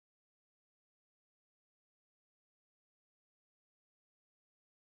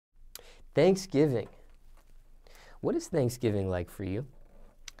Thanksgiving. What is Thanksgiving like for you?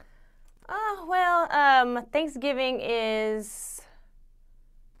 Thanksgiving is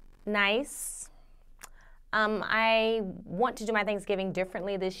nice. I want to do my Thanksgiving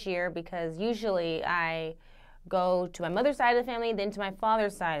differently this year because usually I go to my mother's side of the family, then to my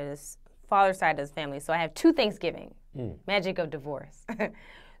father's side of the family. So I have two Thanksgiving. Magic of divorce.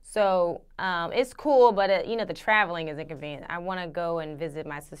 So it's cool, but the traveling is inconvenient. I want to go and visit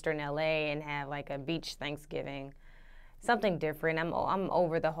my sister in LA and have like a beach Thanksgiving, something different. I'm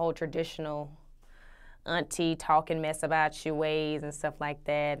over the whole traditional auntie talking mess about your ways and stuff like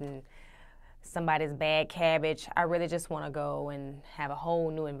that, and somebody's bad cabbage. I really just want to go and have a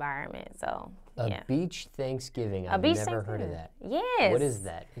whole new environment. So a beach Thanksgiving. I've never heard of that. Yes. What is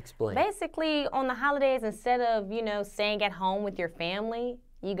that? Explain. Basically, on the holidays, instead of staying at home with your family,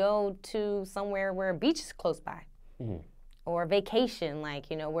 you go to somewhere where a beach is close by, or vacation,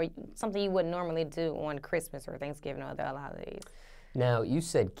 where something you wouldn't normally do on Christmas or Thanksgiving or other holidays. Now, you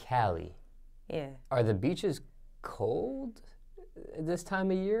said Cali. Yeah. Are the beaches cold this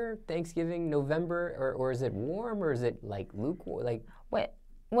time of year, Thanksgiving, November, or is it warm, or is it like lukewarm?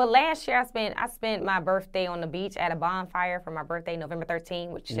 Well, last year I spent my birthday on the beach at a bonfire for my birthday, November 13th,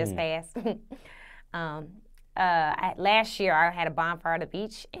 which just passed. Last year I had a bonfire at the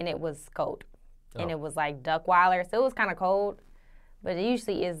beach and it was cold, and it was like Duckweiler, so it was kind of cold, but it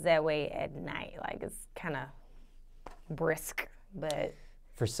usually is that way at night. Like it's kind of brisk, but.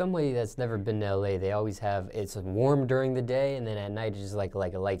 For somebody that's never been to LA, they always have, it's warm during the day, and then at night it's just like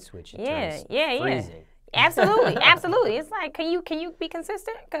a light switch. It turns freezing. Absolutely, absolutely. It's like, can you be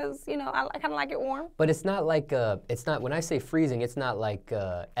consistent? Because I kind of like it warm. But it's not like when I say freezing, it's not like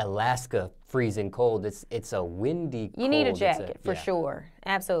Alaska freezing cold. It's a windy cold. You need a jacket for sure.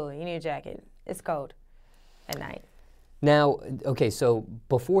 Absolutely, you need a jacket. It's cold at night. Now, okay, so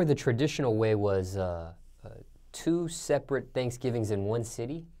before the traditional way was two separate Thanksgivings in one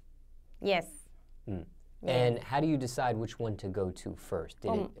city? Yes. And how do you decide which one to go to first?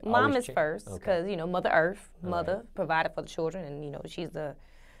 Mom is first because Mother Earth, provided for the children, and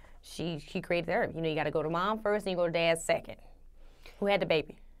she created the earth. You got to go to Mom first, and you go to Dad second. Who had the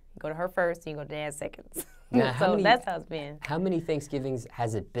baby? You go to her first, and you go to Dad second. Now, that's how it's been. How many Thanksgivings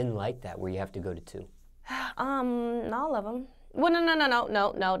has it been like that, where you have to go to two? All of them. Well,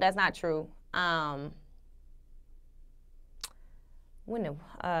 no, that's not true.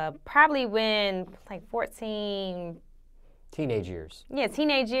 Probably when like 14. Teenage years. Yeah,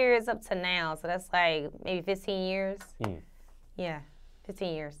 teenage years up to now. So that's like maybe 15 years. Yeah,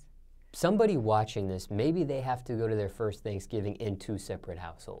 15 years. Somebody watching this, maybe they have to go to their first Thanksgiving in two separate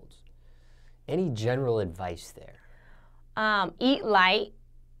households. Any general advice there? Eat light.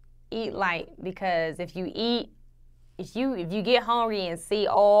 Eat light, because if you get hungry and see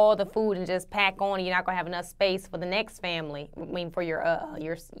all the food and just pack on, you're not gonna have enough space for the next family. I mean, for your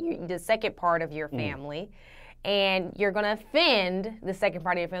the second part of your family, and you're gonna offend the second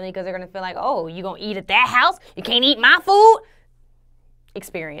part of your family because they're gonna feel like, oh, you gonna eat at that house? You can't eat my food.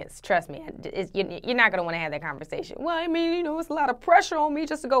 Experience, trust me, you're not gonna want to have that conversation. Well, I mean, it's a lot of pressure on me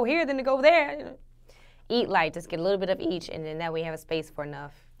just to go here, then to go there. Eat light, just get a little bit of each, and then that way you have a space for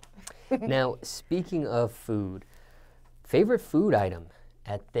enough. Now, speaking of food. Favorite food item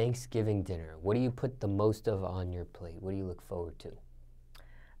at Thanksgiving dinner? What do you put the most of on your plate? What do you look forward to?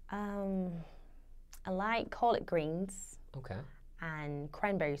 I like collard greens. Okay. And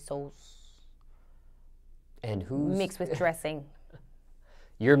cranberry sauce. And who's... mixed with dressing.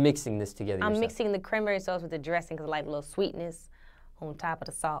 You're mixing this together yourself? I'm mixing the cranberry sauce with the dressing because I like a little sweetness on top of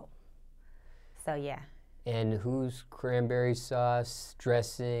the salt. So, yeah. And whose cranberry sauce,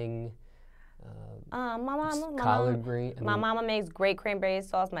 dressing... my mama. Collard green. My mama makes great cranberry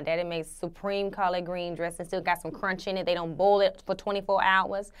sauce. My daddy makes supreme collard green dressing. Still got some crunch in it. They don't boil it for 24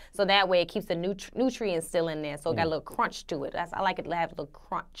 hours, so that way it keeps the nutrients still in there. So it got a little crunch to it. I like it to have a little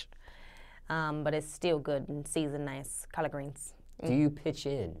crunch, but it's still good and seasoned nice. Collard greens. Do you pitch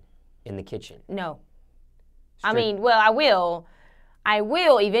in the kitchen? No. I mean, well, I will. I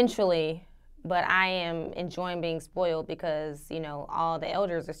will eventually. But I am enjoying being spoiled because, all the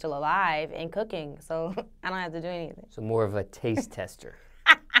elders are still alive and cooking, so I don't have to do anything. So more of a taste tester.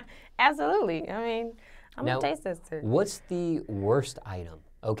 Absolutely. I mean, I'm a taste tester. What's the worst item?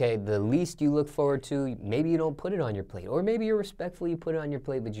 Okay, the least you look forward to, maybe you don't put it on your plate, or maybe you're respectful, you put it on your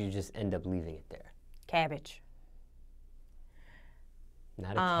plate, but you just end up leaving it there. Cabbage.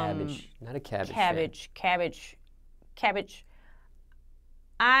 Not a cabbage Cabbage.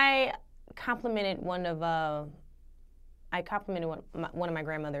 I complimented one of my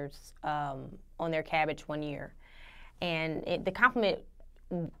grandmothers on their cabbage one year, and the compliment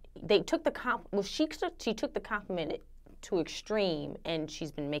they took the she took the compliment to extreme, and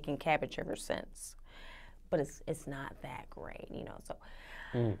she's been making cabbage ever since. But it's not that great, you know. So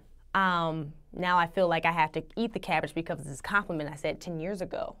now I feel like I have to eat the cabbage because of this compliment I said 10 years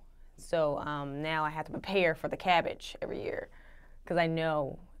ago. So now I have to prepare for the cabbage every year because I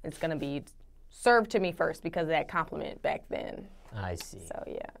know it's going to be served to me first because of that compliment back then. I see. So,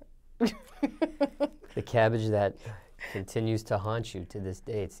 yeah. The cabbage that continues to haunt you to this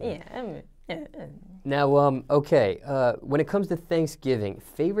day, it seems. Yeah. Now, okay, when it comes to Thanksgiving,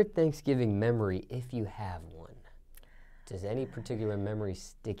 favorite Thanksgiving memory, if you have one? Does any particular memory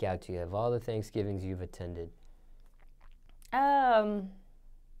stick out to you of all the Thanksgivings you've attended?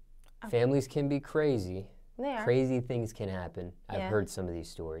 Families can be crazy. They are. Crazy things can happen. Yeah. I've heard some of these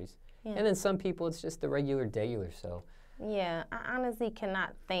stories. Yeah. And then some people, it's just the regular day-or so. Yeah, I honestly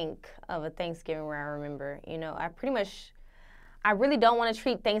cannot think of a Thanksgiving where I remember. You know, I really don't want to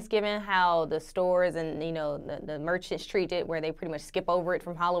treat Thanksgiving how the stores and, you know, the merchants treat it, where they pretty much skip over it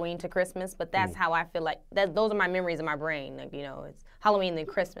from Halloween to Christmas. But that's how I feel like, those are my memories in my brain. Like, you know, it's Halloween and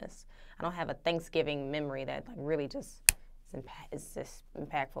Christmas. I don't have a Thanksgiving memory that like really just is just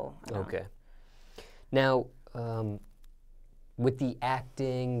impactful. Okay. Now, with the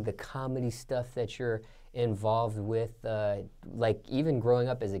acting, the comedy stuff that you're involved with, like even growing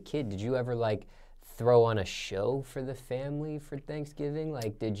up as a kid, did you ever like throw on a show for the family for Thanksgiving?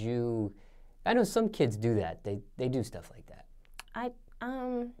 Like, did you? I know some kids do that. They do stuff like that.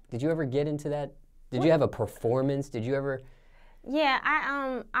 Did you ever get into that? Did you have a performance? Did you ever? Yeah,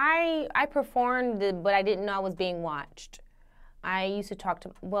 I performed, but I didn't know I was being watched. I used to talk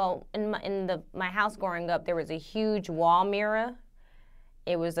to, well, in my house growing up, there was a huge wall mirror.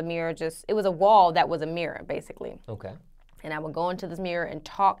 It was a mirror, it was a wall that was a mirror, basically. Okay. And I would go into this mirror and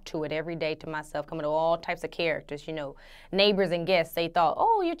talk to it every day to myself, coming to all types of characters, you know, neighbors and guests. They thought,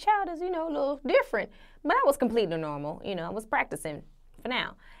 oh, your child is, you know, a little different. But I was completely normal, you know, I was practicing for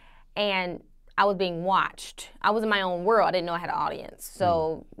now. And I was being watched. I was in my own world. I didn't know I had an audience.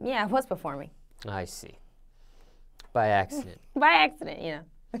 So, yeah, I was performing. I see. By accident. By accident, you know.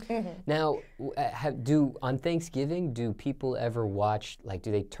 Now, on Thanksgiving, do people ever watch, like,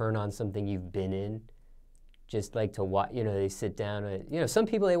 do they turn on something you've been in? Just like to watch, you know, they sit down, you know, some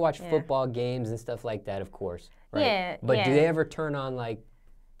people, they watch football games and stuff like that, of course. Right? Yeah. But do they ever turn on, like,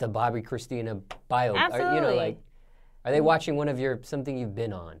 the Bobby Christina bio? Absolutely. You know, like, are they watching something you've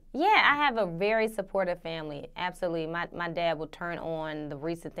been on? Yeah, I have a very supportive family. Absolutely. My dad will turn on the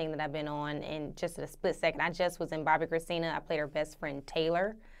recent thing that I've been on in just a split second. I just was in Bobby Christina. I played her best friend,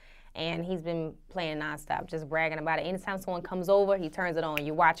 Taylor, and he's been playing nonstop, just bragging about it. Anytime someone comes over, he turns it on.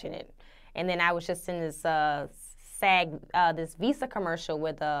 You're watching it. And then I was just in this this Visa commercial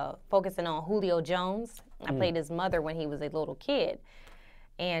with focusing on Julio Jones. I played his mother when he was a little kid.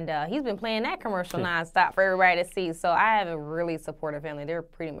 And he's been playing that commercial nonstop for everybody to see. So I have a really supportive family. They're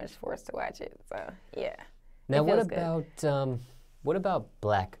pretty much forced to watch it. So yeah. Now what about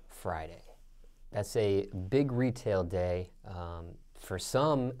Black Friday? That's a big retail day. For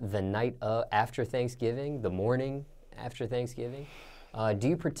some, the night after Thanksgiving, the morning after Thanksgiving. Do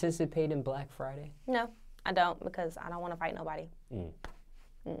you participate in Black Friday? No, I don't, because I don't want to fight nobody.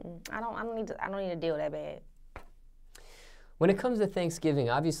 I don't need to deal that bad. When it comes to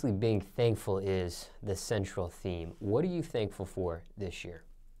Thanksgiving, obviously being thankful is the central theme. What are you thankful for this year?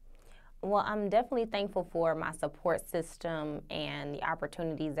 Well, I'm definitely thankful for my support system and the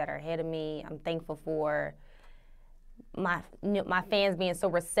opportunities that are ahead of me. I'm thankful for my fans being so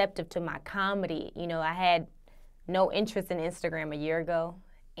receptive to my comedy. You know, I had no interest in Instagram a year ago,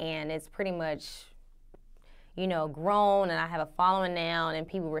 and it's pretty much, you know, grown, and I have a following now, and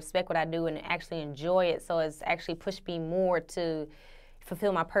people respect what I do and actually enjoy it. So it's actually pushed me more to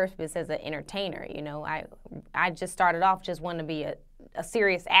fulfill my purpose as an entertainer. You know, I just started off just wanting to be a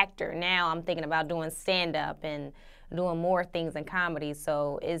serious actor. Now I'm thinking about doing stand-up and doing more things in comedy.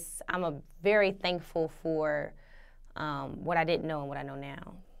 So I'm very thankful for what I didn't know and what I know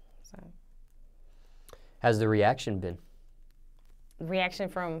now. So. How's the reaction been? Reaction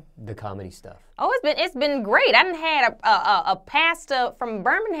from the comedy stuff? Oh, it's been great. I done had a pastor from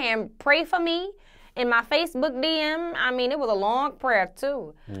Birmingham pray for me in my Facebook DM. I mean, it was a long prayer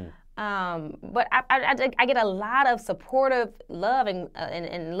too. But I get a lot of supportive love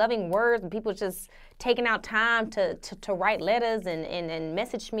and loving words, and people just taking out time to write letters and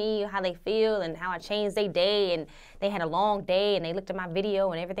message me how they feel and how I changed their day, and they had a long day and they looked at my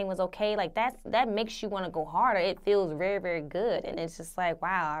video and everything was okay. Like that makes you want to go harder. It feels very, very good, and it's just like,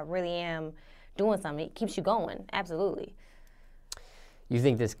 wow, I really am doing something. It keeps you going. Absolutely. You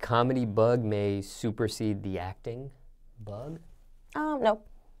think this comedy bug may supersede the acting bug? No.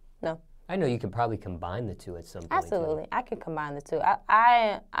 No. I know you could probably combine the two at some point. Absolutely. I can combine the two.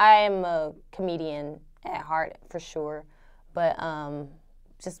 I am a comedian at heart for sure, but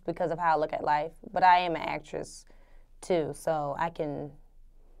just because of how I look at life. But I am an actress too, so I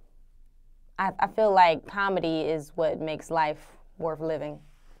feel like comedy is what makes life worth living.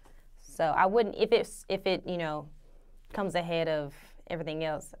 So I wouldn't, if it comes ahead of everything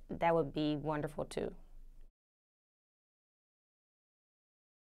else, that would be wonderful too.